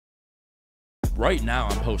right now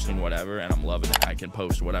I'm posting whatever and I'm loving it. I can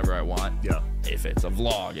post whatever I want. Yeah. If it's a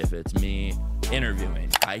vlog, if it's me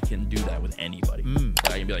interviewing, I can do that with anybody.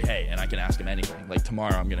 Like, I can be like, hey, and I can ask them anything. Like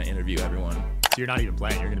tomorrow I'm going to interview everyone. So you're not even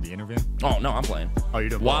playing, you're going to be interviewing? Oh, no, I'm playing. Oh, you're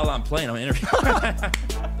doing While I'm playing, I'm interviewing.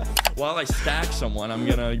 While I stack someone, I'm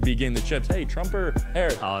going to be getting the chips. Hey, Trump or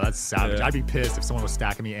Harris? Oh, that's savage. Yeah. I'd be pissed if someone was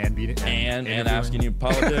stacking me and beating And asking you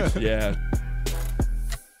politics. Yeah.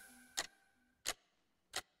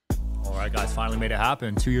 All right, guys, finally made it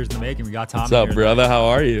happen. 2 years in the making. We got Tommy. What's up, here. brother? How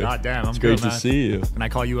are you? God damn, I'm It's good, great man. to see you. Can I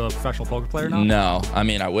call you a professional poker player now? No, I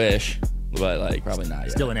mean, I wish, but like probably not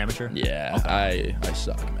yet. Still an amateur? Yeah, Okay. I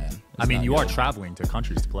suck, man. I mean, you are traveling to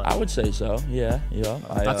countries to play. I would say so. Yeah.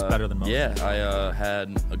 That's better than most. Yeah, I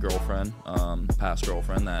had a girlfriend, past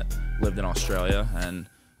girlfriend that lived in Australia, and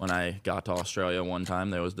when I got to Australia one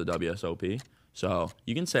time, there was the WSOP. So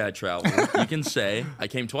you can say I traveled. You can say I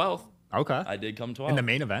came 12th. Okay. I did come 12th. In the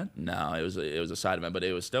main event? No, it was a side event, but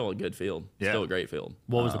it was still a good field. Yeah. Still a great field.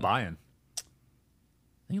 What was the buy-in?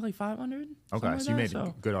 I think like 500. Okay, so you made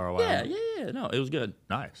good ROI. Yeah. No, it was good.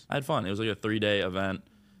 Nice. I had fun. It was like a 3-day event,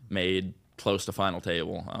 made close to final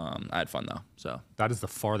table. I had fun though. So That is the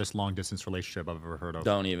farthest long distance relationship I've ever heard of.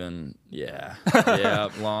 don't even. Yeah.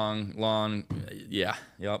 long. Yeah.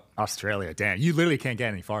 Yep. Australia, damn. You literally can't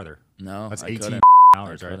get any farther. No, That's I 18 couldn't.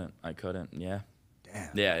 hours, right? I couldn't. Yeah. Damn.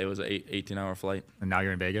 Yeah, it was an 18-hour flight. And now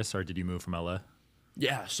you're in Vegas, or did you move from LA?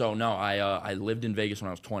 Yeah. So no, I lived in Vegas when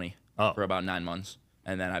I was 20 Oh. for about 9 months,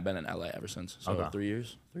 and then I've been in LA ever since. So Okay. 4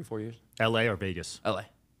 years. LA or Vegas? LA.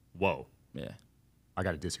 Whoa. Yeah. I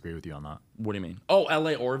got to disagree with you on that. What do you mean? Oh,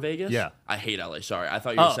 LA or Vegas? Yeah. I hate LA. Sorry. I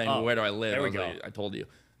thought you were saying, oh. where do I live? There we I was go. like, I told you.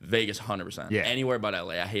 Vegas, 100%. Yeah. Anywhere but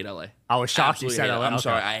LA. I hate LA. I was shocked Absolutely you said hate LA. I'm Okay.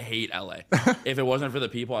 sorry. I hate LA. If it wasn't for the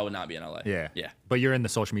people, I would not be in LA. Yeah. Yeah. But you're in the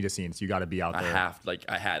social media scene, so you got to be out there.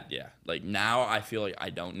 Like now I feel like I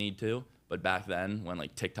don't need to. But back then, when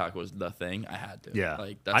like TikTok was the thing, I had to. Yeah.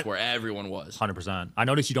 Like that's where everyone was. 100%. I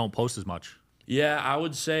noticed you don't post as much. Yeah, I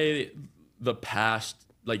would say the past,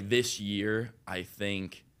 like this year, I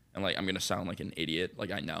think, and like I'm gonna sound like an idiot, like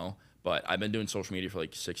I know, but I've been doing social media for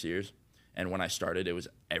like 6 years, and when I started, it was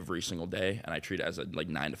every single day, and I treat it as a like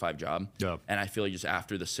 9 to 5 job. Yeah. And I feel like just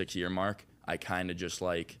after the 6-year mark, I kind of just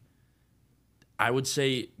like, I would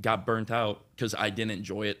say got burnt out because I didn't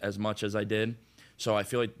enjoy it as much as I did. So I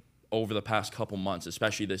feel like over the past couple months,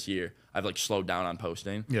 especially this year, I've like slowed down on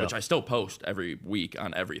posting, which I still post every week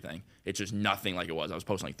on everything. It's just nothing like it was. I was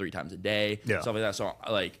posting like 3 times a day, stuff like that. So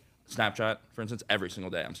like Snapchat, for instance, every single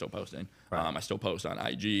day I'm still posting. Right. I still post on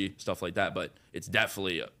IG, stuff like that, but it's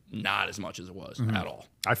definitely not as much as it was at all.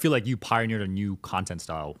 I feel like you pioneered a new content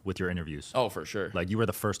style with your interviews. Oh, for sure. Like you were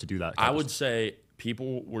the first to do that. I would say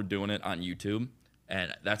people were doing it on YouTube,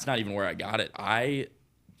 and that's not even where I got it. I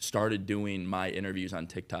started doing my interviews on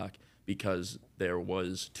TikTok because there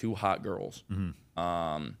was 2 hot girls.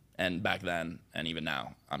 And back then, and even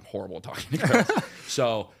now, I'm horrible at talking to girls.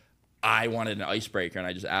 So I wanted an icebreaker, and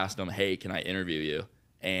I just asked them, hey, can I interview you?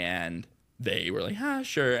 And they were like,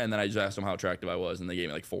 sure. And then I just asked them how attractive I was, and they gave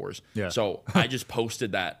me like 4s. Yeah. So I just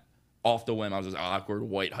posted that off the whim. I was this awkward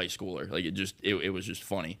white high schooler. Like it was just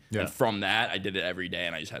funny. Yeah. And from that, I did it every day,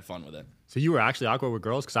 and I just had fun with it. So you were actually awkward with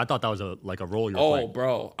girls? Because I thought that was a role you were playing. Oh,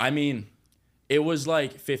 bro. I mean, it was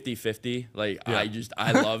like 50-50. Like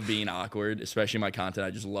I love being awkward, especially my content. I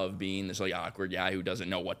just love being this like awkward guy who doesn't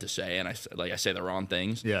know what to say, and I say the wrong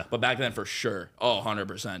things. Yeah. But back then, for sure. Oh,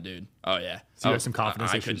 100%, dude. Oh yeah. So you had some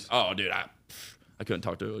confidence issues? Dude, I couldn't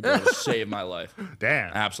talk to a girl to save my life.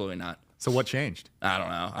 Damn. Absolutely not. So what changed? I don't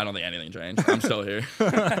know. I don't think anything changed. I'm still here.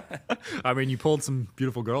 I mean, you pulled some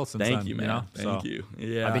beautiful girls since then. Thank you, man. know? Thank you.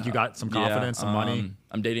 Yeah. I think you got some confidence, some money.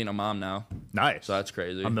 I'm dating a mom now. Nice. So that's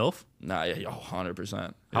crazy. A MILF? Nah, yeah,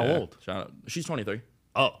 100%. How old? Shout out. She's 23.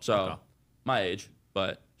 Oh, So okay. my age,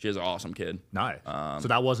 but she has an awesome kid. Nice. So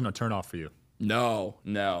that wasn't a turnoff for you? No.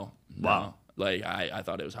 Wow. Like, I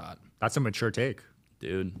thought it was hot. That's a mature take.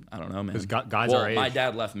 Dude, I don't know, man. 'Cause guys our age. my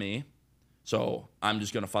dad left me, so I'm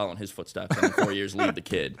just going to follow in his footsteps and in 4 years leave the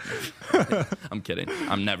kid. I'm kidding.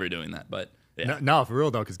 I'm never doing that, but yeah. No, for real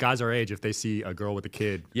though, because guys our age, if they see a girl with a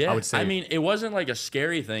kid, Yeah, I would say. I mean, it wasn't like a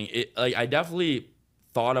scary thing. Like I definitely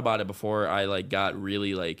thought about it before I like got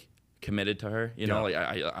really like committed to her. You know, like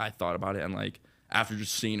I thought about it, and like after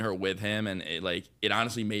just seeing her with him, and it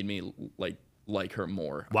honestly made me like her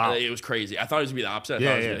more. Wow. It was crazy. I thought it was gonna be the opposite. I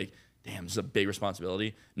thought it was Yeah. gonna be like, damn, this is a big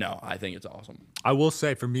responsibility. No, I think it's awesome. I will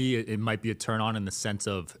say for me, it might be a turn on in the sense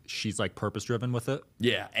of she's like purpose driven with it.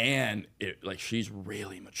 Yeah, and she's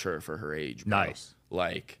really mature for her age. Bro. Nice.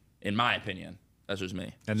 Like in my opinion, that's just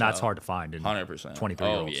me. And that's hard to find in 100%.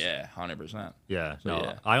 23-year-olds. Oh yeah, 100%. Yeah. So, No,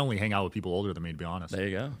 yeah. I only hang out with people older than me, to be honest. There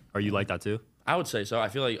you go. Are you like that too? I would say so. I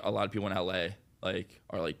feel like a lot of people in LA like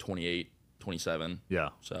are like 28, 27. Yeah.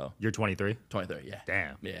 So You're 23? 23, yeah.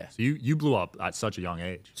 Damn. Yeah. So you blew up at such a young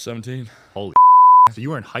age. 17. Holy. So you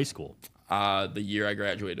were in high school. The year I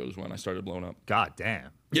graduated was when I started blowing up. God damn.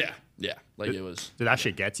 Yeah. Yeah. Like it was. Did that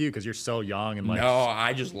shit get to you? Because you're so young and like. No,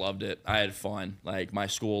 I just loved it. I had fun. Like my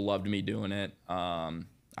school loved me doing it.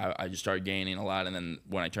 I just started gaining a lot, and then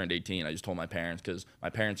when I turned 18, I just told my parents, because my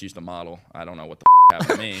parents used to model. I don't know what the happened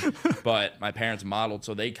to me, but my parents modeled,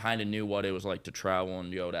 so they kind of knew what it was like to travel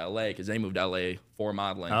and go to LA, because they moved to LA for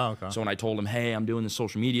modeling. Oh, okay. So when I told them, hey, I'm doing this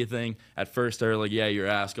social media thing, at first they were like, yeah, your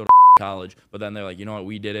ass, go to college. But then they're like, you know what,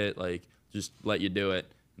 we did it, like just let you do it.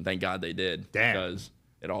 And thank God they did. Damn. Because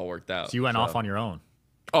it all worked out. So you went off on your own.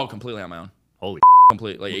 Oh, completely on my own. Holy.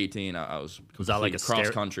 Complete. Like 18, I was that like a cross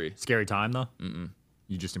country. Scary time though? Mm-mm.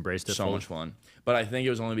 You just embraced it. So much fun. But I think it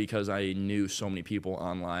was only because I knew so many people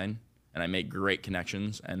online and I made great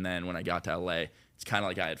connections. And then when I got to LA, it's kind of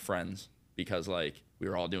like I had friends, because like we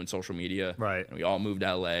were all doing social media. Right. And we all moved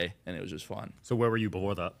to LA, and it was just fun. So where were you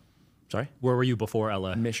before that? Sorry? Where were you before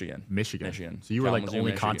LA? Michigan. So you were like the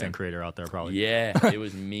only Michigan. content creator out there probably. Yeah. It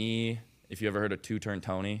was me. If you ever heard of Two Turn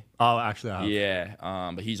Tony. Oh, actually I have.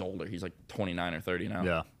 Yeah. But he's older. He's like 29 or 30 now.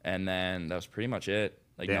 Yeah. And then that was pretty much it.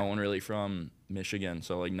 Like Damn. no one really from Michigan,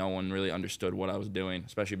 so like no one really understood what I was doing,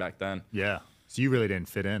 especially back then. Yeah. So you really didn't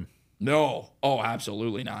fit in. No. Oh,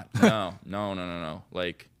 absolutely not. No.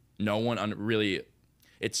 Like no one really.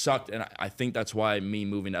 It sucked, and I think that's why me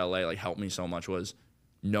moving to LA like helped me so much, was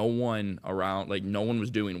no one around, like no one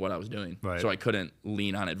was doing what I was doing. Right. So I couldn't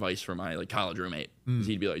lean on advice from my like college roommate. 'Cause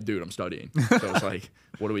he'd be like, dude, I'm studying. So it's like,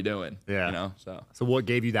 what are we doing? Yeah. You know? So what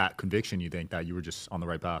gave you that conviction, you think, that you were just on the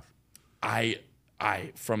right path? I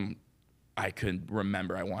could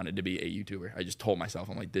remember I wanted to be a YouTuber. I just told myself,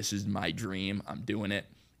 I'm like, this is my dream. I'm doing it.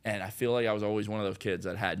 And I feel like I was always one of those kids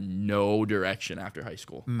that had no direction after high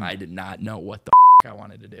school. I did not know what the I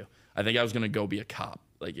wanted to do. I think I was going to go be a cop,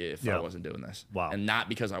 like if I wasn't doing this. Wow. And not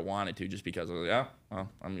because I wanted to, just because I was like, yeah, well,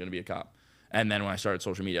 I'm going to be a cop. And then when I started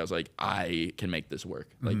social media, I was like, I can make this work.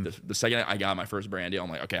 Like the second I got my first brand deal, I'm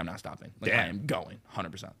like, okay, I'm not stopping. Like I am going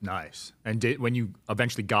 100%. Nice. And when you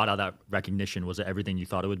eventually got out that recognition, was it everything you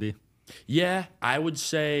thought it would be? Yeah, I would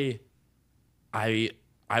say I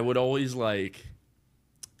would always like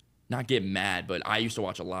not get mad, but I used to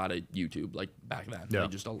watch a lot of YouTube like back then. Yeah.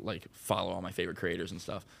 Like, just to, like follow all my favorite creators and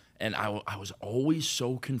stuff. And I was always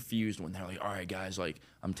so confused when they're like, all right, guys, like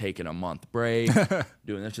I'm taking a month break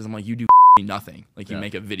doing this, because I'm like, you do nothing. Like you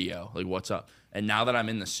make a video, like what's up? And now that I'm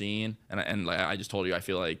in the scene, and like I just told you, I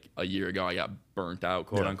feel like a year ago I got burnt out,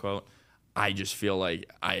 quote unquote. I just feel like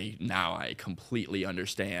I completely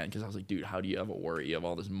understand, because I was like, dude, how do you ever worry? You have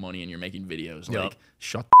all this money and you're making videos. Like,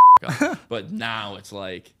 shut the up. But now it's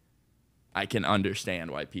like, I can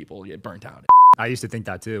understand why people get burnt out. I used to think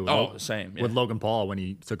that too. Same. Yeah. With Logan Paul when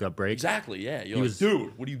he took a break. Exactly, yeah. You're like,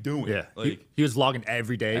 dude, what are you doing? Yeah. Like, he was vlogging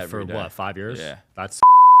every day for day. what, 5 years? Yeah. That's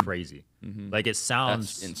crazy. Like it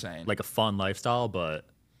sounds That's insane. like a fun lifestyle, but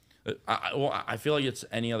I feel like it's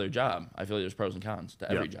any other job. I feel like there's pros and cons to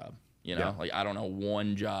every job. You know, Yeah. like I don't know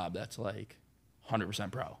one job that's like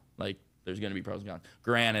 100% pro. Like there's going to be pros and cons.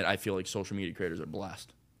 Granted, I feel like social media creators are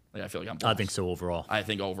blessed. Like I feel like I'm blessed. I think so overall. I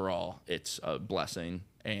think overall it's a blessing,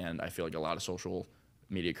 and I feel like a lot of social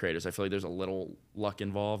media creators, I feel like there's a little luck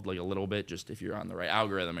involved, like a little bit, just if you're on the right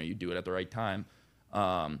algorithm or you do it at the right time.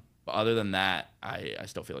 But other than that, I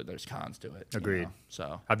still feel like there's cons to it. Agreed. You know?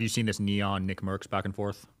 So Have you seen this Neon Nick Merckx back and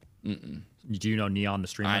forth? Mm-mm. Do you know Neon the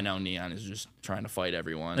streamer? I know Neon is just trying to fight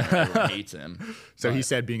everyone. Everyone hates him. So he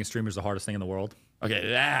said being a streamer is the hardest thing in the world. Okay,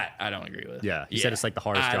 that I don't agree with. Yeah, he said it's like the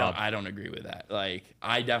hardest job. I don't agree with that. Like,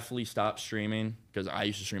 I definitely stopped streaming because I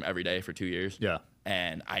used to stream every day for 2 years. Yeah.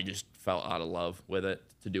 And I just fell out of love with it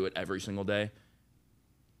to do it every single day.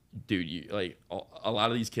 Dude, you like a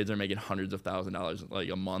lot of these kids are making hundreds of $1,000s like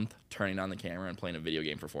a month turning on the camera and playing a video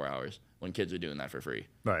game for 4 hours when kids are doing that for free.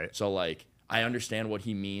 Right. So like I understand what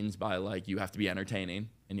he means by like you have to be entertaining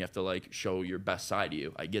and you have to like show your best side to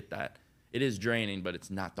you. I get that. It is draining, but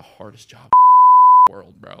it's not the hardest job in the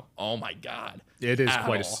world, bro. Oh my God. It is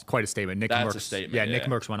quite a statement. That's a statement. Yeah, Nick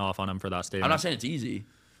Merckx went off on him for that statement. I'm not saying it's easy.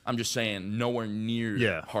 I'm just saying nowhere near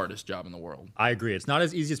the hardest job in the world. I agree. It's not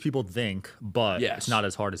as easy as people think, but it's not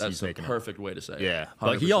as hard as he's making it. That's the perfect way to say it. Yeah. 100%.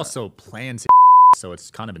 But he also plans so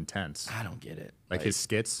it's kind of intense. I don't get it. Like his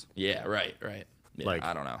skits? Yeah, right. Yeah, like,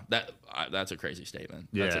 I don't know. That's a crazy statement.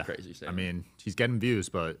 Yeah. That's a crazy statement. I mean, he's getting views,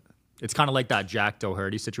 but it's kind of like that Jack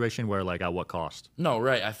Doherty situation where, like, at what cost? No,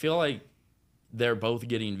 right. I feel like they're both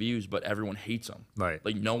getting views, but everyone hates them. Right.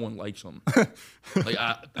 Like, no one likes them. Like,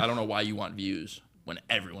 I don't know why you want views when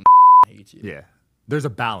everyone hates you. Yeah. there's a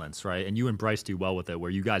balance, right? And you and Bryce do well with it, where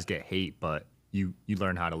you guys get hate, but you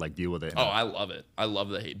learn how to like deal with it. Oh, I love it. I love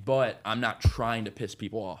the hate, but I'm not trying to piss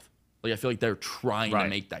people off. Like I feel like they're trying to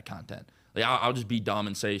make that content. Like I'll just be dumb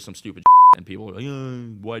and say some stupid and people are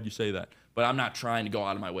like, why'd you say that? But I'm not trying to go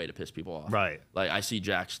out of my way to piss people off. Right. Like I see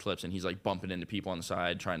Jack's clips and he's like bumping into people on the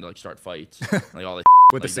side, trying to like start fights, like all that.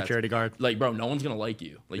 With like, the security guard. Like, bro, no one's gonna like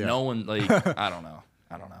you. Like no one. Like I don't know.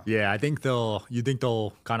 Yeah, I think you think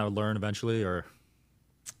they'll kind of learn eventually, or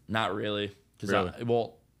not really? Because really?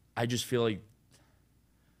 I just feel like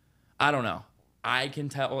I don't know. I can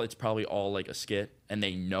tell it's probably all like a skit, and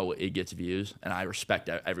they know it gets views, and I respect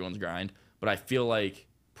everyone's grind. But I feel like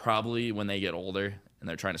probably when they get older and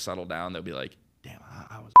they're trying to settle down, they'll be like, "Damn,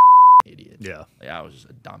 I was an idiot. Yeah, like, I was just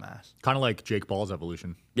a dumbass." Kind of like Jake Paul's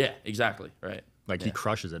evolution. Yeah, exactly. Right. Like he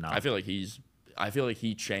crushes it now. I feel like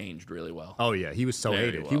he changed really well. Oh yeah, he was so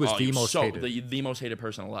hated. Well. He was the most hated. The most hated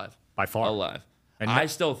person alive. By far. Alive. And I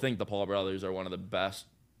still think the Paul brothers are one of the best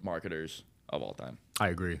marketers of all time. I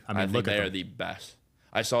agree. I mean, I think they are the best.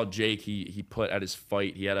 I saw Jake. He put at his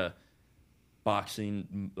fight. He had a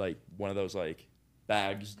boxing like one of those like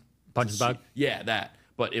bags. Punches bag. Yeah, that.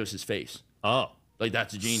 But it was his face. Oh, like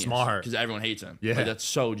that's genius. Smart. Because everyone hates him. Yeah, like, that's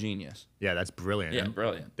so genius. Yeah, that's brilliant. Yeah, and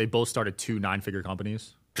brilliant. They both started 2 9-figure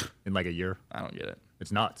companies in like a year. I don't get it.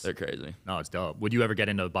 It's nuts. They're crazy. No, it's dope. Would you ever get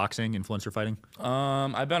into boxing, influencer fighting?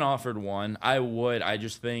 I've been offered one. I would. I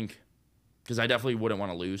just think because I definitely wouldn't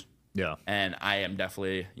want to lose. Yeah. And I am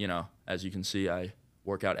definitely, as you can see, I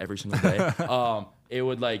work out every single day. It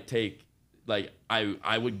would like take, like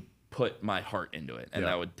I would put my heart into it, and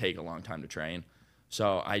that would take a long time to train.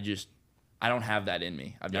 So I don't have that in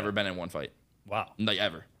me. I've never been in one fight. Wow. Like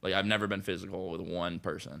ever. Like I've never been physical with one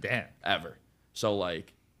person. Damn. Ever. So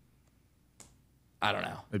like, I don't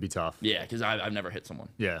know. It'd be tough. Yeah, because I've never hit someone.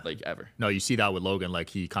 Yeah. Like ever. No, you see that with Logan. Like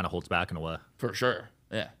he kind of holds back in a way. For sure.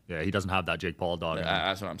 Yeah. Yeah, he doesn't have that Jake Paul dog.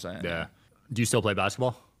 That's what I'm saying. Yeah. Do you still play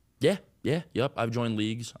basketball? Yeah. Yep. I've joined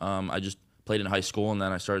leagues. I just played in high school, and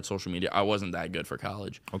then I started social media. I wasn't that good for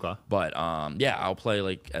college. Okay. But yeah, I'll play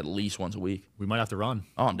like at least once a week. We might have to run.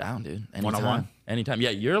 Oh, I'm down, dude. Anytime. One-on-one? Anytime. Yeah,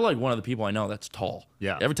 you're like one of the people I know that's tall.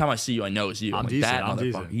 Yeah. Every time I see you, I know it's you. I'm like, decent. that I'm motherfucker,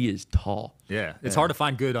 decent. he is tall. Yeah. It's hard to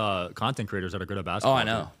find good content creators that are good at basketball. Oh, I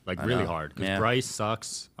know. Dude. Like I really know. hard. Because Yeah. Bryce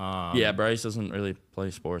sucks. Yeah, Bryce doesn't really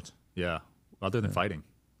play sports. Yeah. Other than fighting.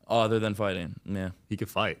 Other than fighting, yeah. He could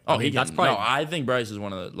fight. Oh, I mean, that's probably. No, I think Bryce is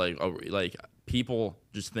one of the like people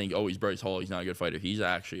just think, oh, he's Bryce Hall. He's not a good fighter. He's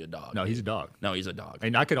actually a dog. No, he's a dog. No, he's a dog.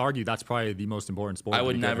 And I could argue that's probably the most important sport. I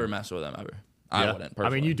would never mess with him ever. I wouldn't. Personally.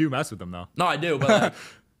 I mean, you do mess with them though. No, I do, but like,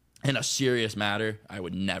 in a serious matter, I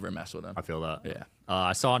would never mess with him. I feel that. Yeah.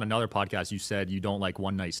 I saw on another podcast you said you don't like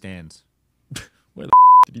one night stands. Where the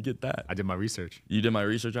did you get that? I did my research. You did my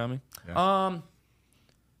research on me? Yeah.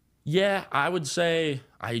 Yeah, I would say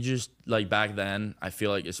I just like back then, I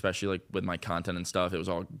feel like especially like with my content and stuff, it was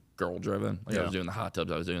all girl driven. Like I was doing the hot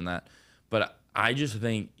tubs, I was doing that. But I just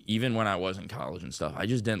think even when I was in college and stuff, I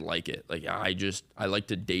just didn't like it. Like I like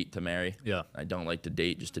to date to marry. Yeah. I don't like to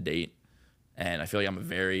date just to date. And I feel like I'm a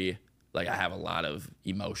very like I have a lot of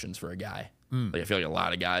emotions for a guy. Like I feel like a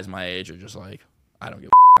lot of guys my age are just like, I don't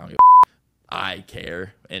give a I don't give a I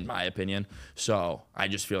care, in my opinion. So I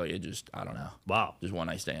just feel like I don't know. Wow. Just one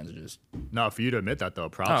night stands are just. No, for you to admit that though,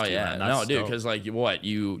 props to you, man. No, dude, because like what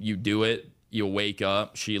you do it, you wake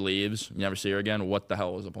up, she leaves, you never see her again. What the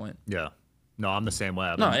hell was the point? Yeah. No, I'm the same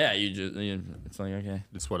way. It's like okay,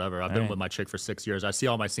 it's whatever. I've been with my chick for 6 years. I see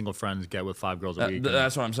all my single friends get with 5 girls a week.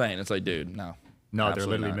 That's what I'm saying. It's like, dude, no. No, they're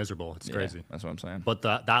literally miserable. It's crazy. That's what I'm saying. But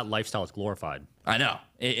that lifestyle is glorified. I know.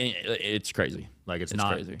 It's crazy. Like it's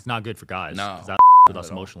not crazy. It's not good for guys. No. That with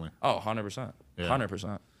us emotionally. Oh, 100%.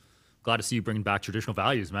 100%. Glad to see you bringing back traditional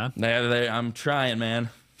values, man. I'm trying, man.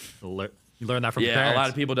 You learned that from your parents. A lot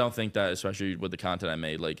of people don't think that, especially with the content I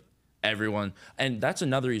made. Like everyone, and that's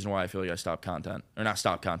another reason why I feel like I stopped content, or not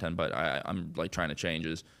stopped content, but I'm like trying to change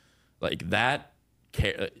is like that.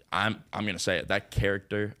 I'm gonna say it. That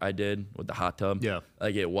character I did with the hot tub. Yeah.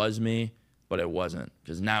 Like it was me, but it wasn't,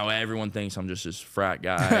 because now everyone thinks I'm just this frat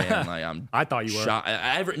guy and like I'm. I thought you were.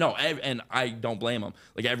 And I don't blame them.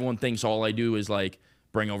 Like everyone thinks all I do is like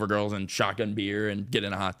bring over girls and shotgun beer and get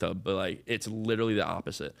in a hot tub, but like it's literally the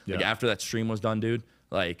opposite. Yeah. Like after that stream was done, dude,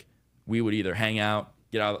 like we would either hang out,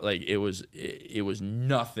 get out. Like it was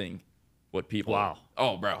nothing. What people? Wow.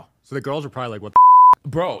 Oh, bro. So the girls were probably like, "What?"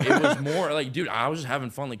 Bro, it was more like, dude, I was just having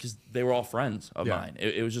fun, like, because they were all friends of mine.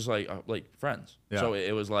 It was just like friends. Yeah. So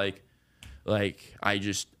it was like I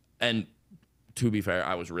just, and to be fair,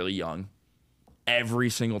 I was really young. Every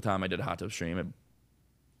single time I did a hot tub stream,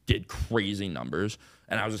 did crazy numbers,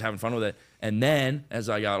 and I was just having fun with it. And then as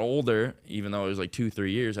I got older, even though it was like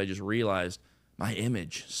 2-3 years, I just realized my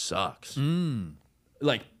image sucks.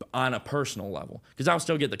 Like on a personal level, because I'll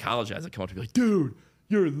still get the college guys that come up to me like, dude,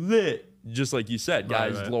 you're lit. Just like you said,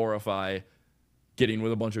 guys glorify getting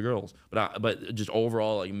with a bunch of girls. But just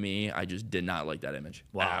overall, like me, I just did not like that image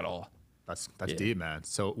at all. That's deep, man.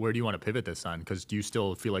 So where do you want to pivot this on? Because do you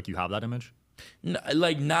still feel like you have that image? No,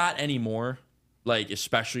 like not anymore. Like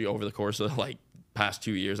especially over the course of like past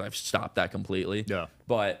 2 years, I've stopped that completely. Yeah.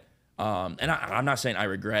 But and I'm not saying I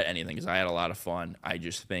regret anything because I had a lot of fun. I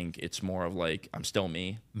just think it's more of like I'm still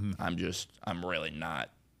me. I'm really not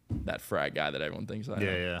that frat guy that everyone thinks I am.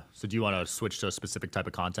 Yeah. So do you want to switch to a specific type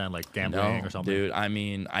of content like gambling or something? Dude, I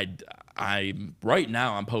mean, I right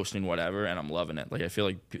now I'm posting whatever and I'm loving it. Like I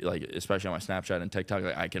feel like especially on my Snapchat and TikTok,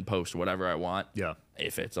 like I can post whatever I want. Yeah.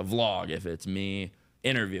 If it's a vlog, if it's me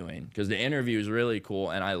interviewing, because the interview is really cool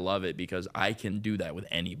and I love it because I can do that with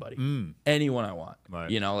anybody, anyone I want. Right.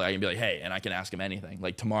 You know, like I can be like, hey, and I can ask him anything.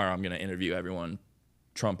 Like tomorrow, I'm gonna interview everyone,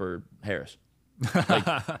 Trump or Harris. Like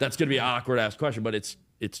that's gonna be an awkward ass question, but it's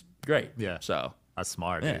great. Yeah. So that's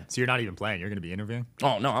smart. Dude. So you're not even playing. You're gonna be interviewing.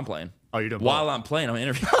 Oh no, I'm playing. Oh, you're doing while both. I'm playing, I'm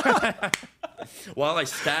interviewing. While I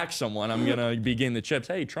stack someone, I'm gonna be getting the chips.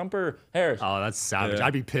 Hey, Trump or Harris? Oh, that's savage. Yeah.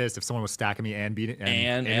 I'd be pissed if someone was stacking me and beating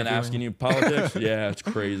and asking you politics. Yeah, it's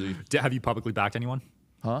crazy. Have you publicly backed anyone?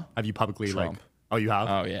 Huh? Have you publicly Trump. like? Oh, you have.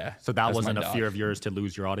 Oh yeah. So that That's wasn't my a dog. fear of yours to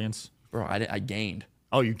lose your audience? Bro, I gained.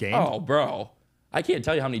 Oh, you gained. Oh, bro, I can't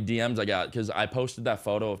tell you how many DMs I got because I posted that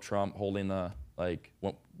photo of Trump holding the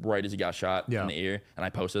right as he got shot in the ear, and I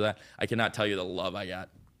posted that. I cannot tell you the love I got.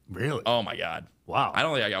 Really? Oh my god. Wow. I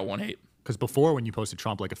don't think I got one hate. Because before, when you posted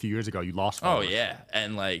Trump like a few years ago, you lost followers. Oh yeah,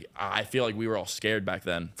 and like I feel like we were all scared back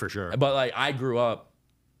then. For sure. But like I grew up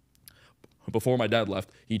before my dad left.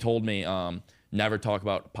 He told me never talk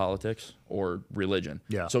about politics or religion.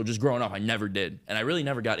 Yeah. So just growing up, I never did, and I really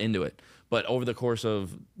never got into it. But over the course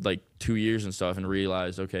of like 2 years and stuff, and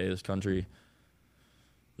realized, okay, this country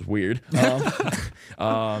is weird.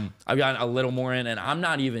 I've gotten a little more in, and I'm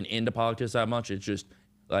not even into politics that much. It's just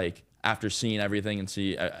like after seeing everything and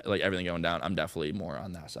see like everything going down, I'm definitely more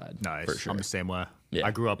on that side. Nice. For sure. I'm the same way. Yeah,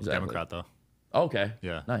 I grew up exactly. Democrat though. Okay.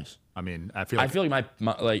 Yeah. Nice. I mean, I feel like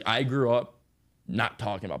my like I grew up not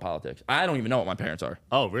talking about politics. I don't even know what my parents are.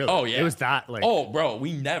 Oh, really? Oh, yeah. It was that like. Oh, bro,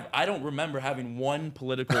 I don't remember having one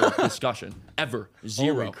political discussion ever.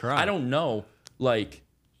 Zero. Holy crap. I don't know. Like,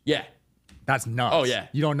 yeah. That's nuts. Oh, yeah.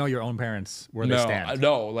 You don't know your own parents where they stand.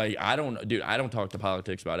 No, like I don't talk to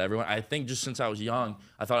politics about everyone. I think just since I was young,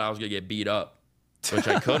 I thought I was gonna get beat up, which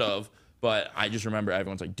I could have. But I just remember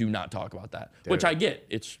everyone's like, do not talk about that, which I get.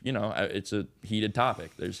 It's, it's a heated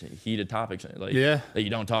topic. There's heated topics that you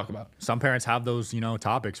don't talk about. Some parents have those,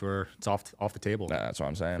 topics where it's off the table. That's what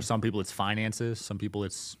I'm saying. For some people, it's finances. Some people,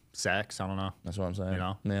 it's sex. I don't know. That's what I'm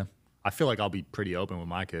saying. Yeah. I feel like I'll be pretty open with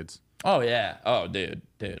my kids. Oh, yeah. Oh, dude.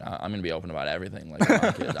 I'm going to be open about everything. Like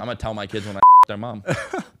my kids. I'm going to tell my kids when I their mom.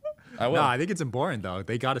 I will. No, I think it's important, though.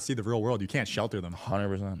 They got to see the real world. You can't shelter them.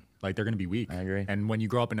 100%. Like, they're going to be weak. I agree. And when you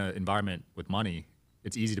grow up in an environment with money,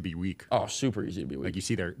 it's easy to be weak. Oh, super easy to be weak. Like, you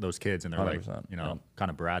see those kids, and they're 100%. like, kind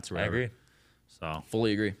of brats or I whatever. agree. So,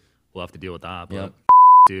 Fully agree. we'll have to deal with that. But, Yep.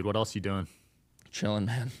 dude, what else you doing? Chilling,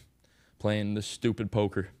 man. Playing this stupid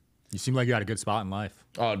poker. You seem like you had a good spot in life.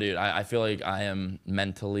 Oh, dude. I feel like I am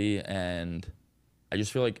mentally, and I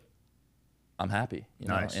just feel like I'm happy.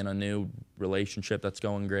 Nice. In a new relationship that's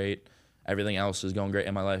going great. Everything else is going great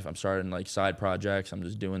in my life. I'm starting like side projects. I'm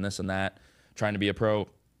just doing this and that. Trying to be a pro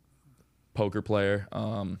poker player.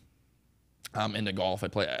 I'm into golf. I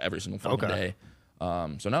play every single fucking day.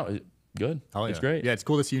 So no, good. Oh, it's great. Yeah, it's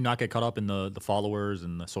cool to see you not get caught up in the followers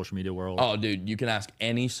and the social media world. Oh, dude, you can ask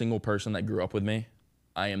any single person that grew up with me.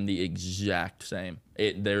 I am the exact same.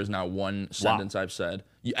 There's not one sentence I've said.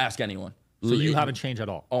 You ask anyone. So you haven't changed at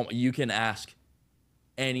all? Oh, you can ask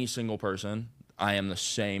any single person. I am the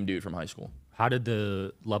same dude from high school. How did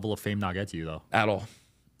the level of fame not get to you, though? At all.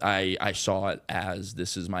 I saw it as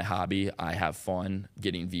this is my hobby. I have fun.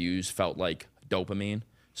 Getting views felt like dopamine.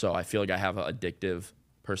 So I feel like I have an addictive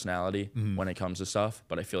personality when it comes to stuff,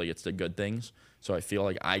 but I feel like it's the good things. So I feel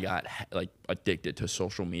like I got like addicted to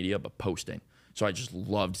social media, but posting. So I just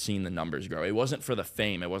loved seeing the numbers grow. It wasn't for the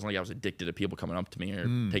fame. It wasn't like I was addicted to people coming up to me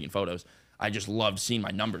or taking photos. I just loved seeing my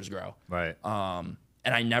numbers grow. Right.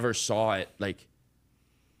 And I never saw it like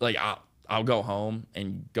I'll go home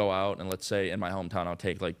and go out, and let's say in my hometown I'll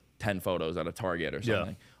take like 10 photos at a Target or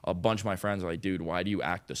something. Yeah. A bunch of my friends are like, dude, why do you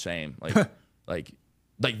act the same? Like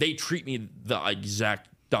they treat me the exact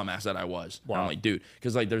dumbass that I was. Wow. I'm like, dude,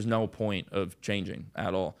 because like there's no point of changing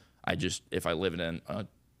at all. If I live in a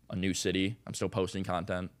a new city. I'm still posting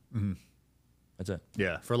content. That's it.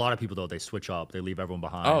 Yeah. For a lot of people though, they switch up. They leave everyone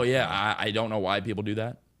behind. Oh yeah, I don't know why people do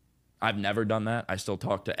that. I've never done that. I still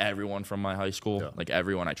talk to everyone from my high school, like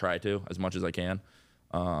everyone. I try to as much as I can.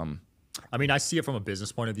 I mean, I see it from a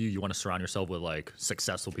business point of view. You want to surround yourself with like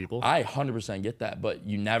successful people. I 100% get that, but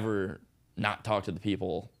you never not talk to the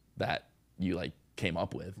people that you like came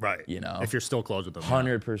up with, Right. You know, if you're still close with them.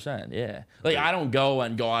 100%, yeah. Like I don't go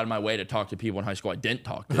out of my way to talk to people in high school I didn't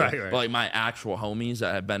talk to, Right. But like my actual homies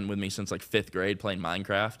that have been with me since like 5th grade playing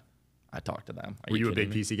Minecraft, I talk to them. Were you a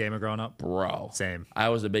big PC gamer growing up? Bro, Same. I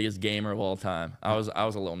was the biggest gamer of all time. I was a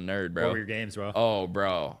little nerd, bro. What were your games, bro? Oh,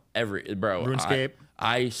 bro, RuneScape.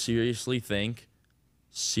 I seriously think,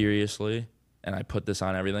 and I put this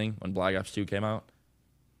on everything when Black Ops 2 came out.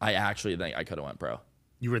 I actually think I could have went pro.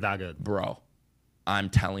 You were that good, bro. I'm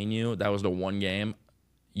telling you, that was the one game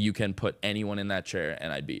you can put anyone in that chair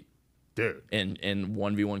and I'd beat. dude. In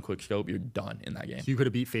 1v1 quick scope, you're done in that game. So you could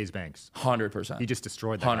have beat FaZe Banks. 100%. You just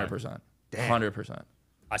destroyed that. 100%. 100%.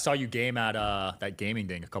 I saw you game at that gaming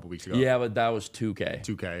thing a couple weeks ago. Yeah, but that was 2K.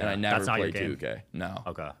 2K, And yeah. I never That's not your played game. 2K. No.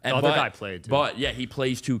 Okay. And The other guy played, too. But yeah, he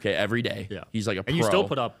plays 2K every day. Yeah. He's like a pro. And you still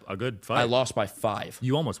put up a good fight. I lost by 5.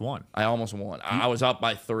 You almost won. I almost won. I was up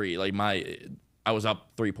by 3. Like I was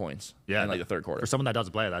up 3 points. Yeah. In like the third quarter. For someone that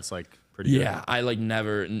doesn't play, that's like pretty good. Yeah, I like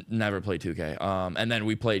never played 2K. And then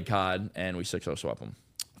we played COD and we 6-0 swept them.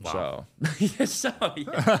 Wow. So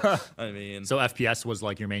yeah. I mean, So FPS was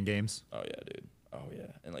like your main games? oh yeah, dude. Oh yeah,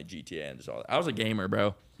 and like GTA and just all that. I was a gamer,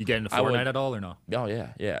 bro. You get into I would- Fortnite at all or no? Oh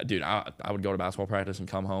yeah, dude. I would go to basketball practice and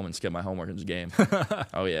come home and skip my homework and just game.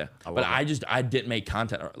 Oh yeah, but I didn't make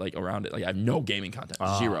content like around it. Like I have no gaming content.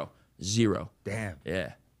 Zero. Damn. Yeah,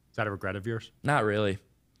 Is that a regret of yours? not really,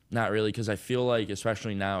 because I feel like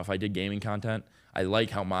especially now if I did gaming content, I like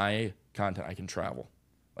how my content I can travel.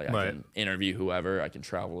 Like I Right. can interview whoever, I can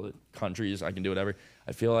travel to countries, I can do whatever.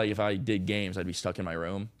 I feel like if I did games, I'd be stuck in my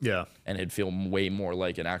room. Yeah. And it'd feel way more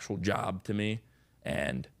like an actual job to me.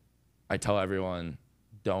 And I tell everyone,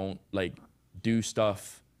 don't like do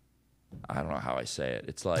stuff. I don't know how I say it.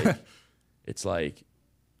 It's like, it's like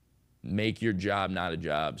make your job not a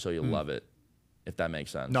job so you love it, if that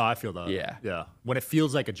makes sense. No, I feel that. Yeah. Yeah. When it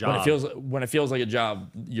feels like a job. When it feels like a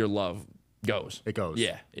job, your love goes. It goes.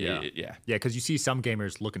 Yeah. Yeah. Yeah. Yeah, because you see some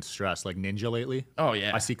gamers looking stressed, like Ninja lately. Oh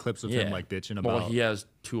yeah. I see clips of him like bitching about. Well, he has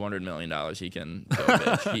 $200 million. He can go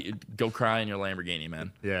bitch. Go cry in your Lamborghini,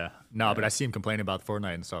 man. Yeah. No, but I see him complaining about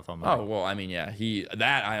Fortnite and stuff. I'm like, Oh well, I mean, yeah,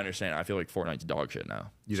 that I understand. I feel like Fortnite's dog shit now.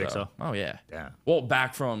 You think so? Oh yeah. Yeah. Well,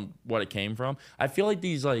 back from what it came from, I feel like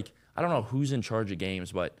these like I don't know who's in charge of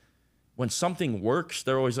games, but when something works,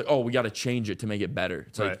 they're always like, oh, we got to change it to make it better.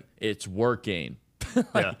 It's Right. like it's working.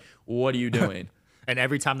 Yeah. What are you doing? And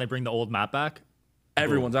every time they bring the old map back,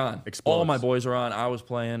 Everyone's on. Explodes. All my boys are on. I was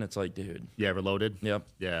playing. It's like, dude. you ever loaded? Yep.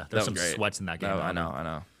 Yeah. That There's was some great. sweats in that game. No, though, I man.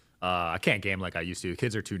 know. I can't game like I used to.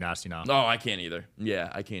 Kids are too nasty now. No, I can't either. Yeah,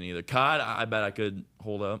 I can't either. COD, I bet I could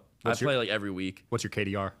hold up. I play like every week. What's your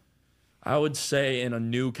KDR? I would say in a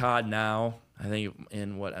new COD now, I think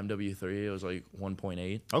in MW3 it was like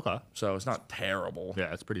 1.8. Okay. So it's not terrible.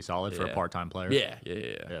 Yeah, it's pretty solid for a Yeah. part-time player. Yeah.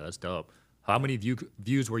 Yeah, that's dope. How many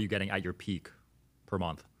views were you getting at your peak per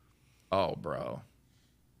month? Oh, bro.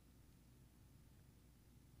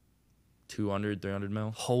 200, 300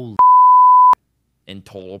 mil. Holy In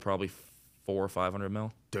total, probably 400 or 500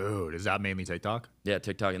 mil. dude, is that mainly TikTok? Yeah,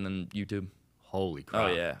 TikTok and then YouTube. Holy crap.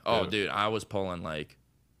 Oh, yeah. Oh, dude, I was pulling like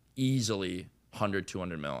easily 100,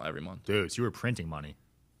 200 mil every month. Dude, so you were printing money.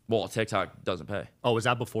 Well, TikTok doesn't pay. Oh, was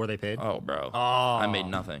that before they paid? Oh, bro. Oh. I made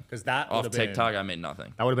nothing. 'Cause that off would've been- TikTok, I made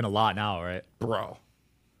nothing. That would have been a lot now, right? Bro.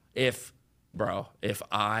 If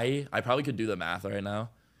I probably could do the math right now.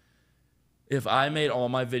 If I made all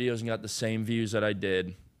my videos and got the same views that I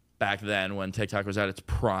did back then when TikTok was at its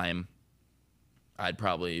prime, I'd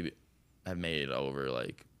probably have made over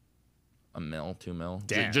like $1 million, $2 million.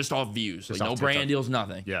 Damn. Just off views. Just Like off no brand TikTok. deals,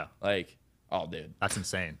 nothing. Yeah. Like, oh, dude. That's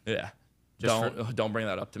insane. Yeah. Just Don't bring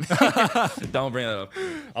that up to me. Don't bring that up.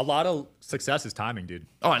 A lot of success is timing, dude.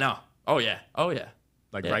 Oh, I know. Oh, yeah.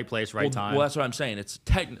 Like Yeah. right place, right time. Well, that's what I'm saying. It's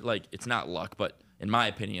like it's not luck, but in my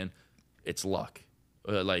opinion, it's luck.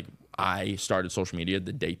 Like I started social media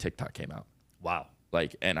the day TikTok came out. Wow.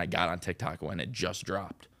 Like, and I got on TikTok when it just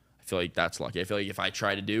dropped. I feel like that's lucky. I feel like if I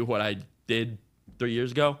try to do what I did 3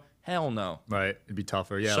 years ago, hell no. Right. It'd be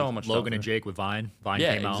tougher. Yeah. So much Logan tougher. and Jake with Vine. Vine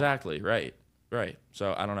Yeah, came out. exactly. Right.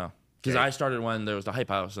 So I don't know. Because Okay. I started when there was the Hype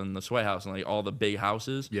House and the Sway House and like all the big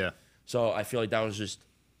houses. Yeah. So I feel like that was just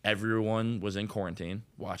everyone was in quarantine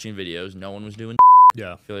watching videos. No one was doing.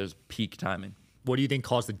 Yeah. I feel like it was peak timing. What do you think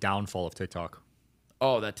caused the downfall of TikTok?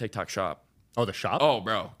 Oh, that TikTok shop. Oh, the shop? Oh,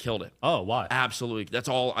 bro, killed it. Oh, why? Absolutely. That's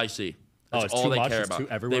all I see. That's it's all too they much? care It's about. too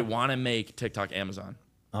everywhere? They want to make TikTok Amazon.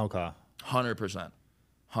 Okay. 100%.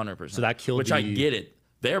 100%. So that killed Which I get it.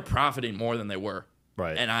 They're profiting more than they were.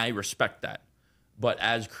 Right. And I respect that. But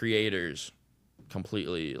as creators,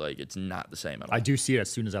 completely, like, it's not the same at all. I do see it as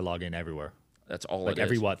soon as I log in everywhere. That's all Like it is.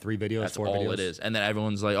 every, what, 3 videos, That's 4 all videos? it is. And then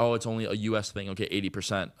everyone's like, oh, it's only a U.S. thing. Okay,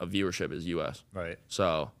 80% of viewership is U.S. Right.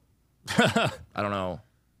 So I don't know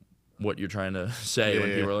what you're trying to say when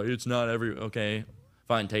people are like, it's not every, okay,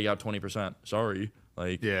 fine, take out 20%. Sorry.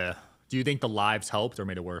 Like, Yeah. Do you think the lives helped or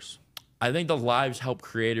made it worse? I think the lives help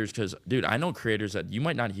creators because, dude, I know creators that you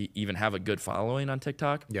might not even have a good following on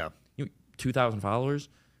TikTok. Yeah. 2,000 followers,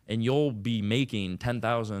 and you'll be making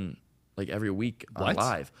 10,000 like every week on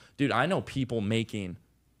live. Dude, I know people making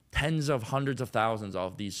tens of hundreds of thousands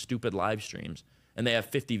off these stupid live streams, and they have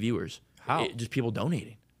 50 viewers. How? Just people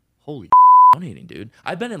donating. Holy Donating, dude.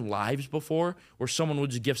 I've been in lives before where someone would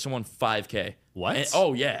just give someone $5K. What? And,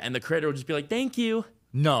 oh yeah, and the creator would just be like, "Thank you."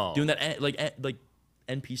 No. Doing that like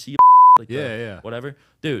NPC, like whatever,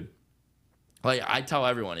 dude. Like I tell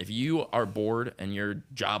everyone, if you are bored and you're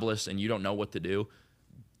jobless and you don't know what to do,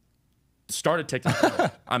 start a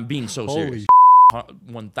TikTok. I'm being so serious.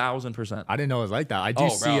 1,000%. I didn't know it was like that. I do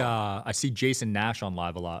I see Jason Nash on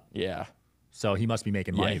live a lot. Yeah. So he must be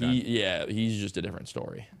making money then. He's just a different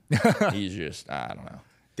story. He's just, I don't know.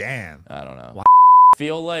 Damn. I don't know.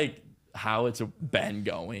 Feel like how it's been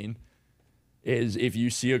going is if you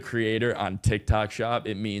see a creator on TikTok Shop,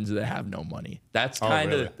 it means they have no money. That's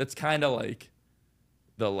kind of like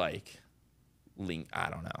the link. I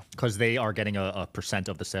don't know. Because they are getting a percent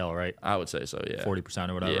of the sale, right? I would say so, yeah. 40%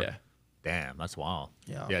 or whatever. Yeah. Damn, that's wild.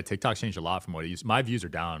 Yeah. Yeah, TikTok's changed a lot from what it used. My views are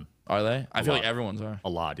down Are they? I feel like everyone's are. a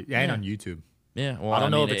lot. Yeah, and on YouTube. Yeah, well, I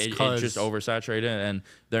don't know if it's it's 'cause- just oversaturated, and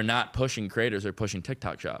they're not pushing creators; they're pushing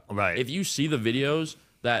TikTok Shop. Right. If you see the videos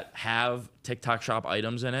that have TikTok Shop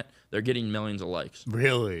items in it, they're getting millions of likes.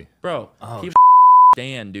 Really? Bro, people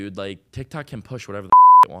stand, dude. Like TikTok can push whatever the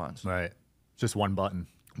it wants. Right. Just one button.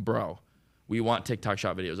 Bro, we want TikTok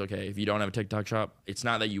Shop videos. Okay, if you don't have a TikTok Shop, it's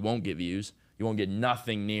not that you won't get views. You won't get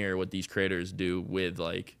nothing near what these creators do with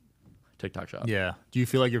like TikTok Shop. Yeah. Do you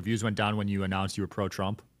feel like your views went down when you announced you were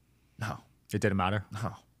pro-Trump? No. It didn't matter?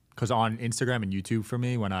 No. Because on Instagram and YouTube for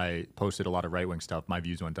me, when I posted a lot of right-wing stuff, my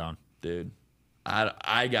views went down. Dude,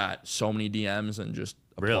 I got so many DMs and just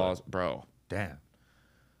applause. Really? Bro. Damn.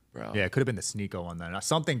 Bro. Yeah, it could have been the Sneeko one then.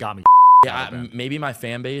 Something got me. Yeah, maybe my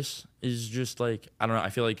fan base is just like, I don't know. I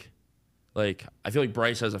feel like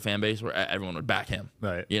Bryce has a fan base where everyone would back him.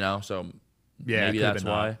 Right. You know, so Yeah, maybe it could've that's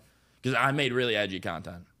been why. that. Because I made really edgy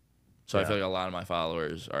content. So I Yeah. feel like a lot of my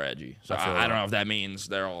followers are edgy. So I feel I don't that. know if that means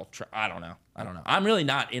they're all, I don't know. I'm really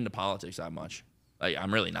not into politics that much. Like,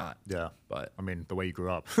 I'm really not. Yeah. But, I mean, the way you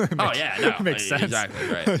grew up. oh, yeah, no. It makes sense. Exactly,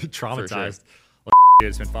 right. Traumatized. Well,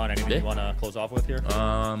 it's been fun. Anything you want to close off with here?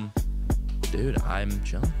 Dude, I'm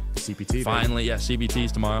chilling. CPT. Finally, yeah,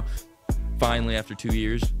 CBT's tomorrow. Finally, after 2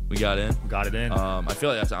 years, we got in. Got it in. I feel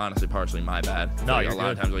like that's honestly partially my bad. I feel No, like you're a lot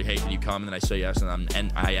good. of times like, hey, can you come? And then I say yes,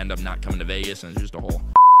 and I end up not coming to Vegas, and it's just a whole.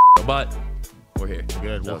 But we're here.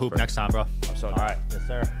 Good. We'll So, hoop next time, bro. So, All right. Yes,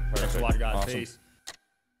 sir. Thanks a lot, guys. Awesome. Peace.